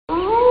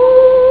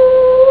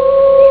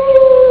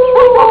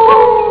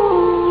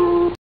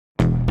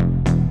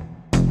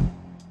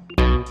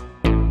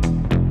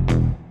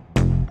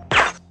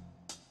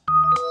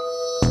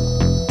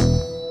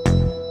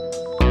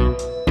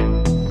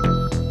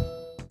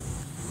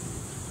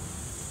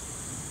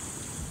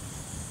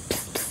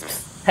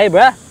Hey,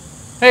 bruh.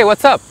 Hey,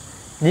 what's up?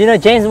 Do you know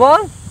James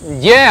Bond?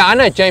 Yeah, I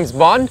know James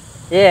Bond.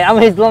 Yeah,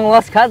 I'm his long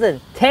lost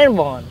cousin, Tan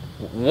Bond.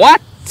 What?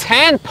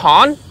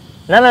 Tampon?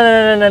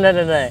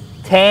 No.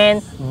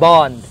 Tan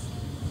Bond.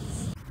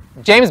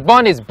 James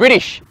Bond is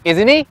British,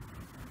 isn't he?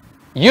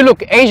 You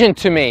look Asian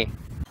to me.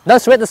 Don't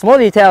sweat the small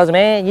details,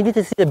 man. You need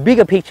to see the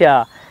bigger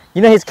picture.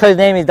 You know his code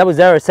name is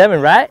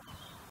 007, right?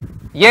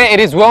 Yeah, it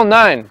is well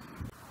known.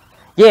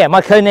 Yeah,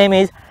 my code name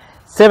is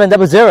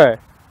 700.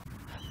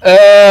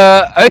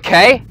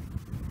 Okay.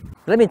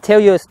 Let me tell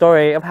you a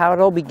story of how it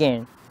all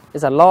began.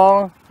 It's a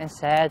long and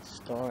sad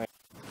story.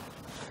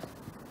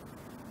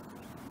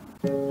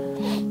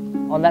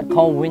 On that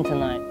cold winter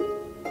night,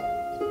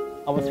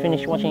 I was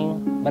finished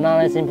watching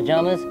Bananas in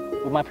Pajamas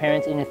with my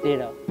parents in the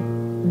theatre.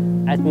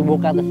 As we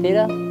walked out the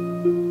theatre,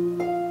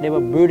 they were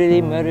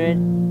brutally murdered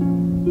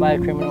by a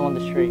criminal on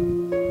the street.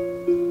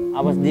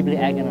 I was deeply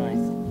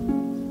agonized.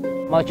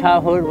 My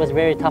childhood was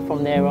very tough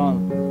from there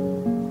on.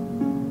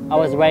 I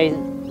was raised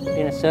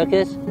in a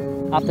circus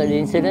after the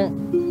incident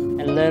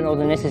and learned all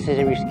the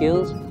necessary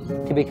skills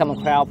to become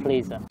a crowd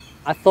pleaser.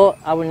 I thought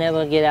I would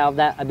never get out of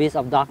that abyss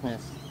of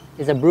darkness.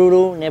 It's a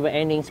brutal,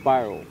 never-ending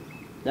spiral.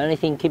 The only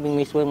thing keeping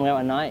me swimming well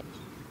at night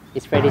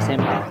is Freddy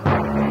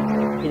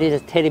Senpai. It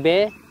is a teddy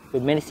bear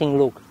with menacing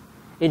look.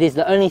 It is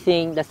the only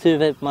thing that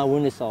soothed my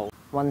wounded soul.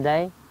 One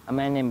day, a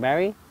man named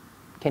Barry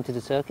came to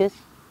the circus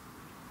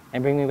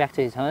and bring me back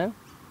to his home.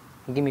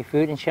 He gave me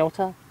food and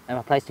shelter and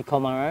a place to call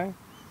my own.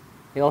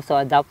 He also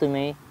adopted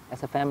me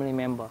as a family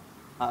member.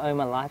 I owe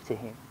my life to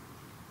him.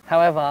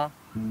 However,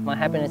 my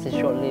happiness is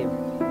short-lived.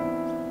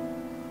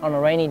 On a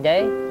rainy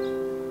day,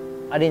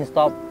 I didn't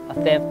stop a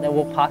theft that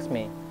walked past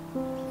me.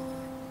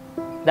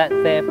 That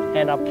theft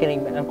ended up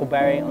killing Uncle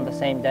Barry on the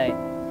same day.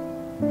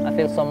 I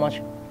feel so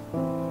much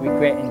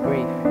regret and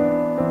grief.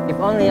 If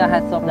only I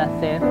had stopped that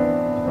theft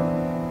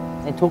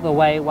and took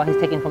away what he's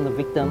taken from the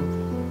victim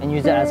and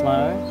used it as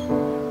my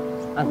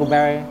own, Uncle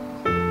Barry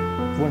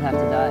wouldn't have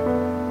to die.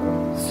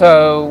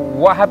 So,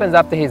 what happens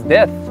after his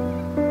death?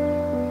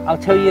 I'll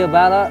tell you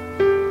about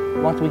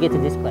it once we get to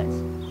this place.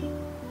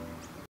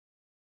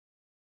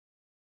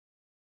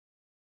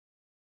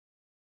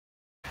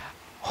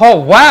 Oh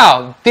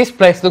wow, this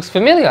place looks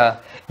familiar.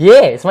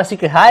 Yeah, it's my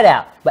secret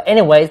hideout. But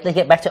anyways, let's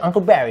get back to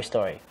Uncle Barry's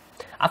story.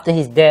 After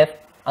his death,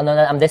 I know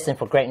that I'm destined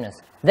for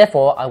greatness.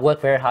 Therefore, I work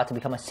very hard to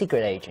become a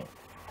secret agent.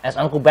 As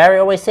Uncle Barry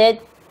always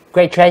said,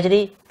 great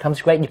tragedy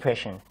comes great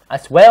depression. I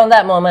swear on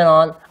that moment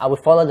on, I will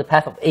follow the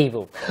path of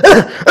evil.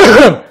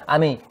 I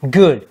mean,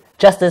 good.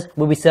 Justice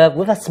will be served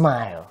with a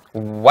smile.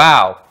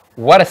 Wow,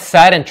 what a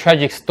sad and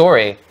tragic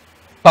story.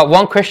 But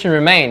one question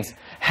remains.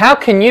 How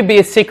can you be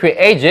a secret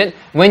agent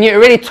when you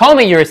already told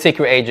me you're a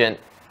secret agent?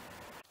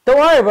 Don't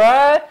worry,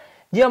 bro.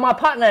 You're my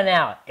partner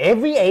now.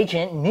 Every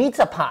agent needs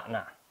a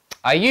partner.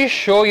 Are you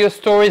sure your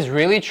story is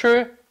really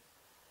true?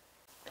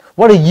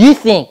 What do you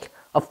think?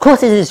 Of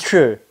course it is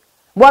true.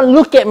 One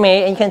look at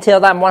me and you can tell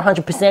that I'm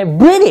 100%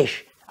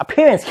 British.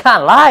 Appearance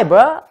can't lie,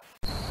 bro.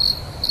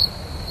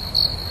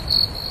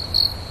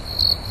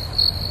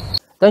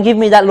 Don't give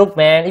me that look,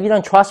 man. If you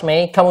don't trust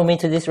me, come with me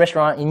to this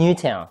restaurant in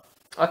Newtown.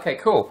 Okay,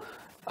 cool.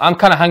 I'm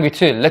kind of hungry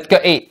too. Let's go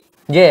eat.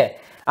 Yeah,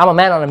 I'm a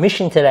man on a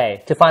mission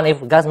today to find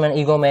if Guzman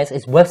Y Gomez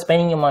is worth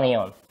spending your money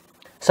on.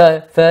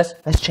 So first,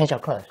 let's change our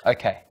clothes.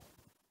 Okay.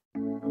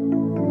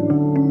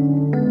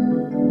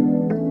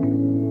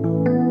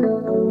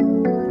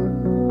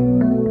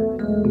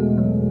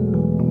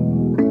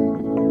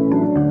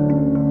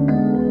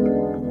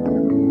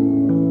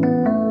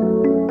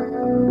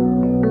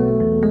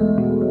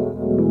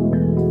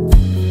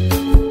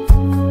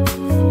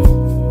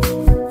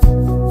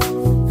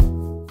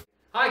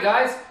 Hi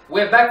guys,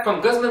 we're back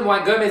from Guzman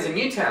Y Gomez in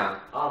Newtown.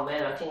 Oh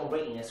man, I think I'm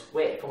breaking a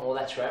sweat from all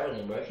that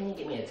traveling, bro. Can you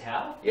get me a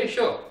towel? Yeah,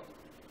 sure.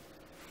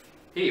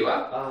 Here you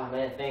are. Oh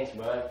man, thanks,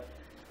 bro.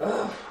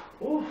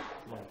 Oh,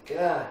 my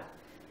god.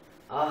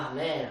 Oh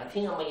man, I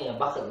think I'm making a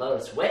bucket load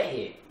of sweat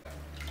here.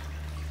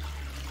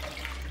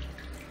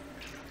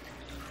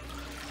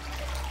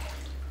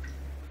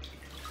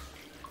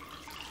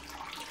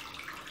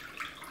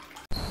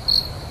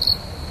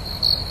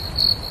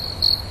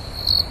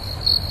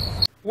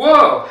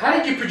 Whoa, how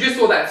did you produce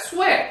all that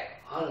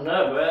sweat? I don't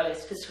know, bro.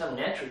 It's just come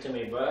natural to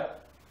me, bro.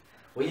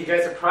 Were you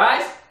guys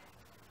surprised?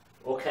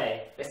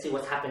 Okay, let's see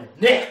what's happened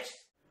next.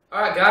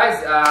 Alright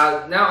guys,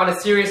 now on a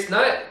serious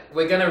note,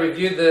 we're going to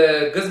review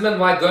the Guzman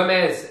Y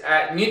Gomez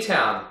at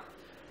Newtown.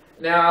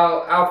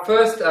 Now, our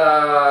first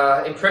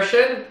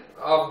impression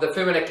of the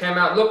food when it came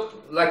out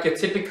looked like your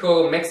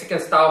typical Mexican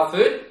style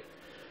food.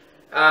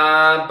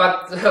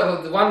 But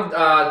the one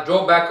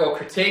drawback or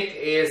critique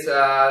is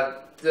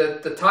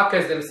the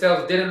tacos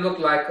themselves didn't look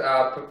like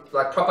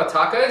proper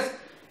tacos.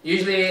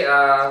 Usually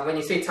when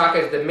you see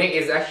tacos, the meat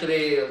is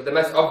actually the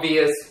most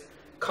obvious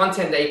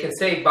content that you can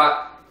see,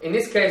 but in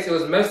this case it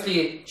was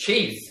mostly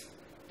cheese.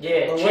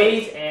 Yeah,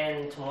 cheese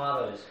and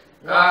tomatoes.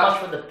 Not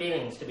much for the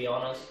feelings, to be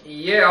honest.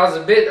 Yeah, I was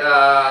a bit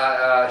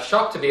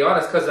shocked, to be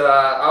honest, because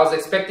I was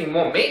expecting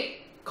more meat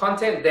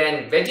content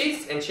than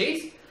veggies and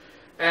cheese.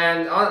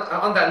 And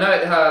on that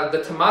note,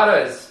 the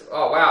tomatoes,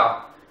 oh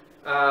wow,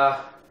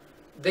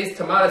 these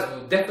tomatoes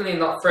were definitely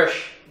not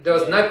fresh. There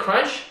was no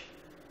crunch.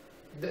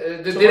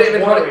 Too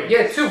watery.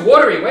 Yeah, too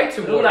watery, way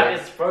too It watery. looked like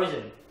it's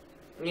frozen.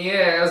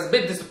 Yeah, it was a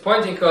bit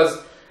disappointing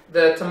because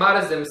the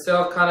tomatoes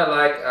themselves kind of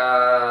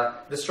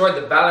like destroyed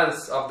the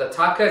balance of the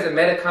tacos and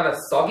made it kind of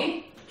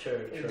soggy.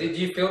 True. Did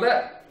you feel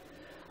that?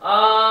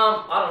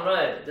 I don't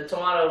know. The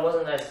tomato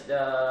wasn't as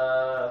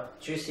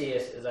juicy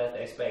as I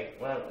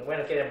expect. When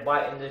I get a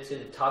bite into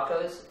the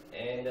tacos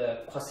and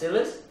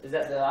quesadillas, is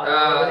that the other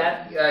one we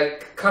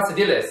had?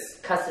 Quesadillas.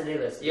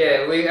 Quesadillas.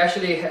 Yeah, we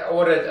actually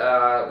ordered.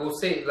 We'll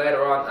see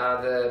later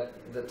on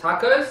the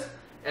tacos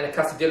and the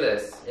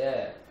quesadillas.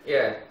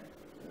 Yeah.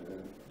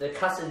 The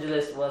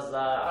quesadillas was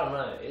I don't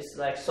know. It's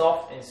like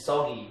soft and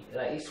soggy.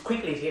 Like it's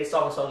quickly to get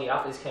soft and soggy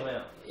after this came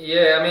out.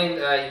 Yeah, I mean,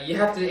 you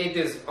have to eat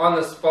this on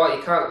the spot.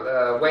 You can't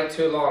wait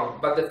too long.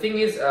 But the thing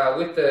is,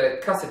 with the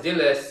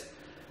quesadillas,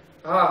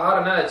 I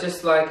don't know.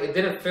 Just like it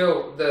didn't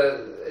feel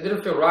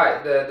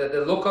right.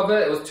 The look of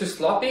it, it was too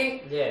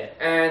sloppy. Yeah.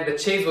 And the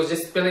cheese was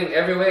just spilling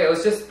everywhere. It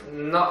was just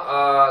not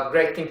a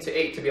great thing to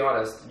eat, to be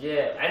honest.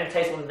 Yeah, and the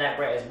taste wasn't that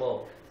great as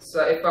well.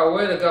 So if I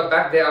were to go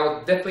back there, I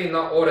would definitely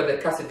not order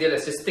the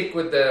quesadillas. Just stick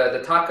with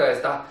the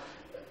tacos.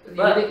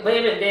 But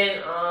even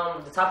then,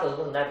 the tacos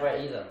wasn't that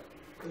great either.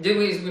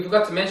 We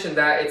forgot to mention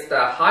that it's the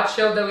hard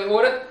shell that we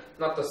ordered,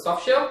 not the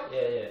soft shell.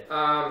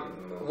 Yeah.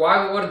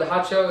 Why we ordered the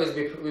hard shell is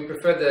we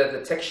prefer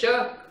the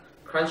texture,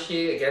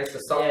 crunchy against the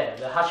soft. Yeah,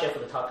 the hard shell for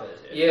the tacos.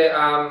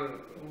 Yeah.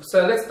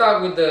 So let's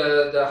start with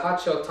the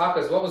hard shell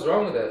tacos. What was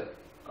wrong with it?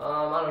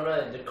 I don't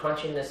know. The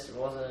crunchiness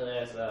wasn't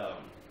as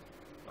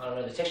I don't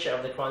know. The texture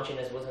of the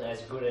crunchiness wasn't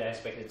as good as I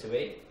expected it to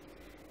be,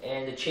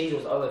 and the cheese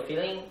was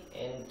overfilling,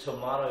 and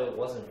tomato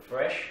wasn't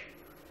fresh.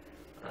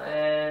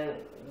 And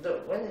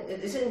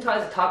this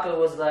entire taco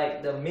was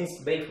like the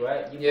minced beef,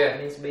 right?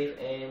 Minced beef,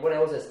 and what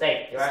else was a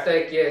steak, right?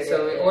 Steak, yeah.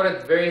 So we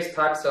ordered various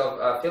types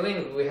of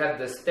filling. We had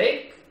the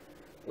steak,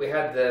 we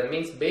had the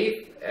minced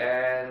beef,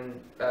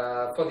 and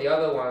for the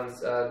other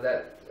ones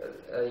that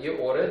you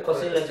ordered,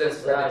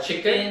 the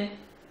chicken,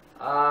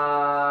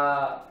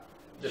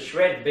 the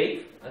shred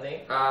beef, I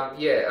think.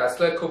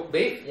 Slow cooked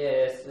beef.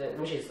 Yes,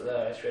 which is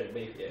shredded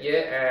beef.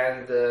 Yeah,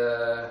 and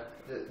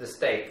the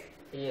steak.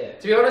 Yeah.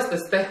 To be honest, the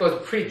steak was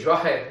pretty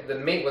dry. The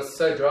meat was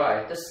so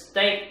dry. The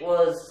steak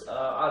was,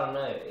 I don't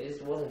know,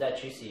 it wasn't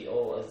that juicy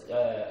or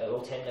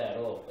tender at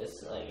all.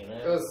 It's like, you know.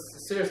 It was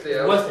seriously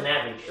worse than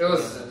average. It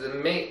was the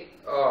meat.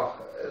 Oh,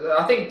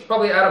 I think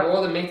probably out of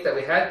all the meats that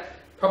we had,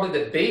 probably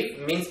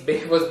the minced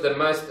beef was the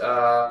most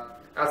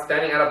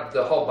outstanding out of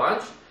the whole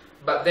bunch.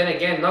 But then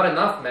again, not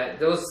enough, man.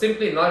 There was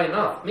simply not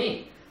enough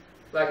meat.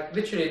 Like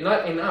literally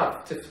not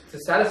enough to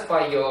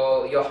satisfy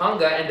your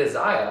hunger and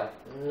desire.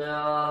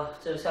 No,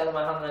 to satisfy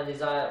my hunger and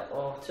desire,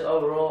 or to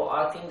overall,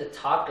 I think the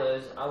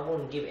tacos, I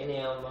wouldn't give any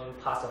of them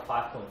past a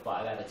 5.5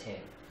 out of 10.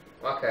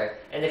 Okay.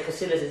 And the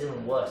quesadillas is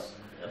even worse.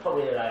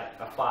 Probably like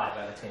a 5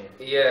 out of 10.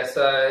 Yeah,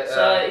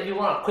 so if you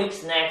want quick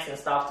snacks and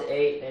stuff to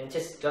eat, then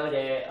just go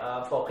there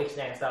for a quick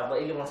snack and stuff.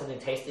 But if you want something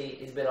tasty,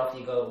 it's better off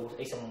you go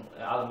eat some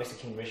other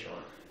Mexican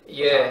restaurant.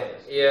 Yeah,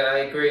 I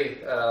agree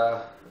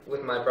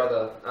with my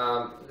brother.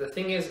 The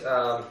thing is,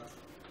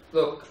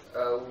 look,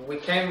 we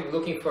came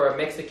looking for a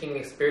Mexican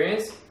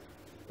experience.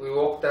 We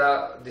walked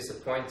out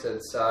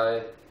disappointed.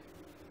 So,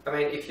 I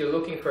mean, if you're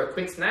looking for a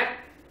quick snack,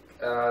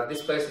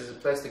 this place is a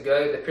place to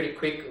go. They're pretty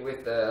quick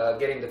with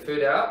getting the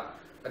food out.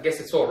 I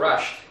guess it's all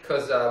rushed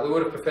because we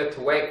would have preferred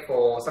to wait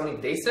for something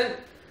decent.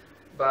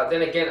 But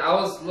then again, I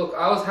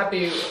was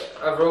happy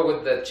overall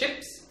with the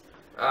chips.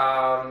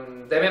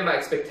 They met my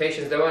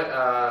expectations. They weren't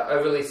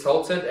overly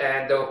salted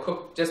and they were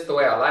cooked just the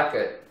way I like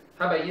it.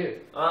 How about you?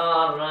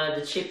 I don't know,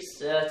 the chips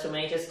to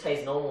me just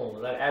taste normal,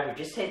 like average.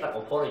 Just taste like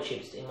potato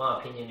chips in my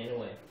opinion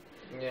anyway.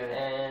 Yeah.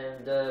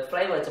 And the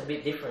flavour is a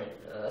bit different,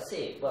 that's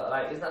it. But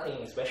like, it's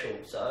nothing special.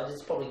 So I'll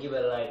just probably give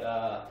it like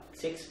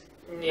 6.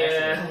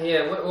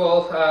 Yeah.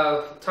 Well,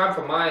 time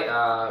for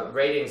my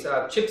ratings.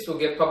 Chips will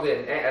get probably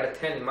an 8 out of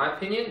 10 in my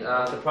opinion.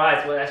 I'm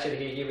surprised what actually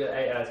he give it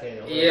 8 out of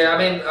 10. Yeah, I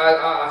mean,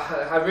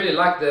 I really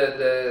like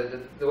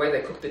the way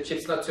they cooked the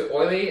chips. Not too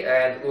oily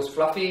and it was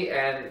fluffy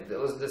and it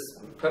was this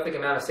perfect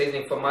amount of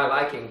seasoning for my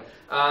liking.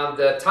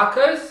 The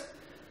tacos,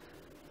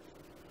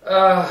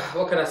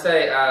 what can I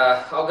say?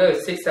 I'll go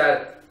 6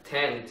 out of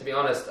 10 to be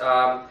honest.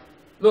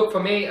 Look,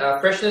 for me,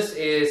 freshness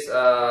is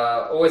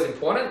always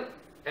important.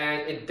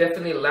 And it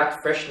definitely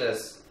lacked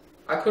freshness.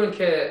 I couldn't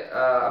care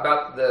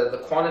about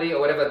the quantity or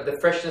whatever. The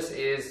freshness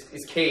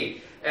is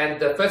key. And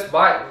the first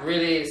bite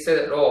really said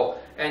it all.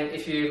 And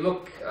if you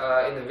look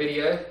in the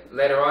video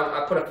later on,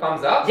 I put a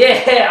thumbs up.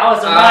 Yeah, I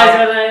was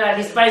surprised when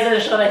his face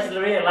didn't show that he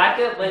really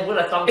liked it, but he put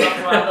a thumbs up.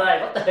 I was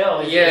like, what the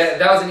hell is this?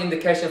 That was an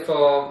indication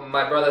for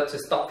my brother to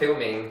stop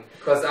filming.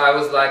 Because I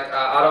was like,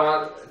 I don't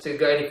want to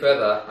go any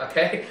further,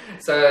 okay?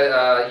 So,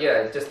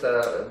 just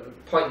a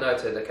point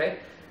noted, okay?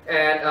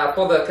 And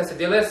for the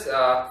quesadillas,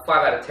 5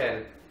 out of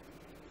 10.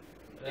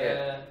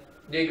 Yeah.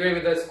 Do you agree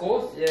with those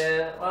scores?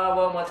 Yeah.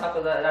 Well, my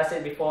taco that I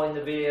said before in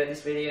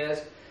these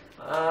videos,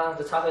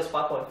 the taco is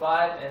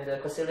 5.5 and the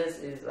quesadillas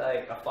is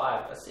like a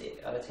 5. That's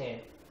it, out of 10.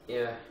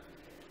 Yeah.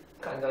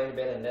 Can't go any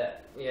better than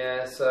that.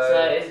 Yeah, So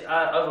it's,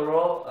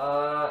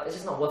 overall, it's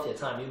just not worth your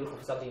time. You're looking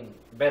for something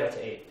better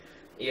to eat.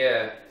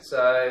 Yeah,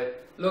 so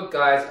look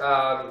guys,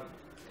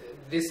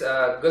 this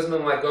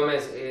Guzman Y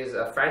Gomez is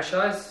a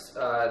franchise.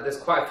 There's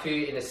quite a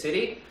few in the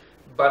city,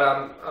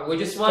 but we're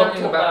just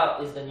talking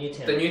about is the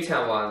Newtown. The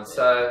Newtown one.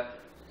 So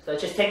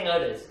just take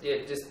notice.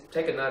 Yeah, just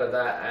take a note of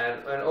that.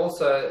 And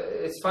also,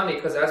 it's funny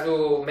because as we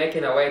were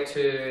making our way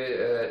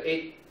to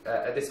eat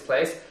at this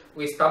place,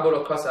 we stumbled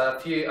across a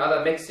few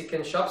other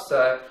Mexican shops.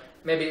 So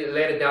maybe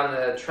later down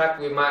the track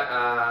we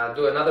might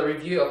do another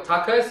review of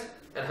tacos,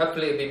 and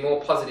hopefully it'll be more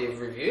positive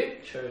review.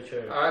 True.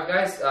 Alright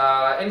guys,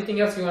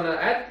 anything else you want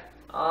to add?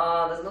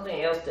 There's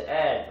nothing else to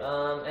add.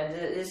 And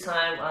this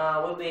time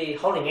we'll be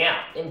holding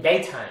out in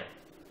daytime.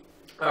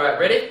 Alright,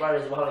 ready?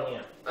 Brothers, we're holding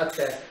out.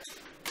 Okay.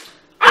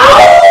 Oh!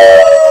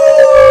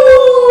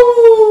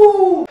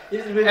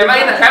 Am I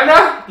in the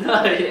camera?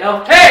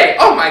 No, hey!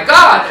 Oh my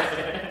god!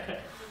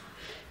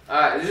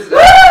 Alright, this is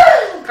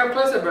come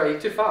closer bro, you're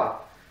too far.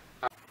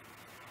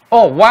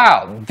 Oh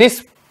wow,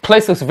 this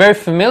place looks very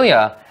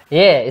familiar.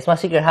 Yeah, it's my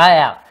secret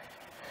hideout.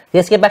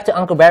 Let's get back to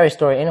Uncle Barry's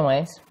story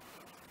anyways.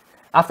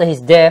 After his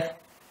death,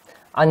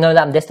 I know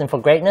that I'm destined for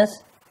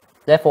greatness.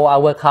 Therefore, I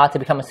work hard to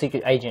become a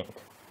secret agent.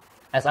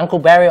 As Uncle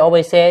Barry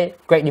always said,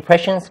 great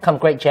depressions come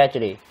great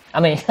tragedy. I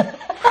mean...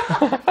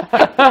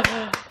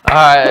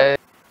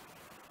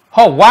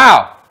 Oh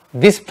wow,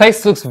 this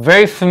place looks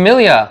very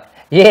familiar.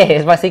 Yeah,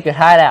 it's my secret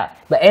hideout.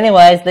 But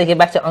anyways, let's get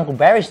back to Uncle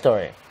Barry's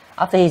story.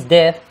 After his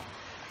death,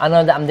 I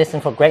know that I'm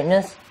destined for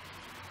greatness,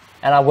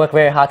 and I work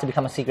very hard to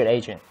become a secret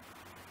agent.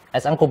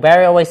 As Uncle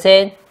Barry always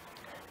said,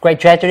 great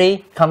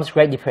tragedy comes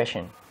great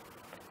depression.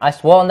 I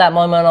swore on that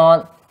moment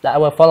on that I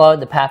will follow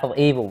the path of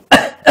evil.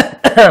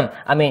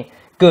 I mean,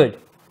 good.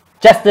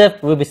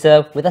 Justice will be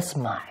served with a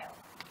smile.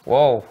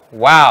 Whoa,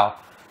 wow.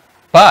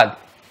 But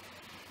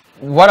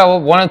what I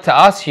wanted to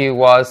ask you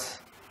was,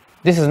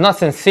 this is not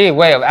sincere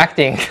way of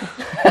acting.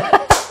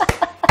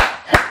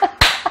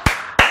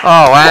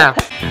 Oh wow.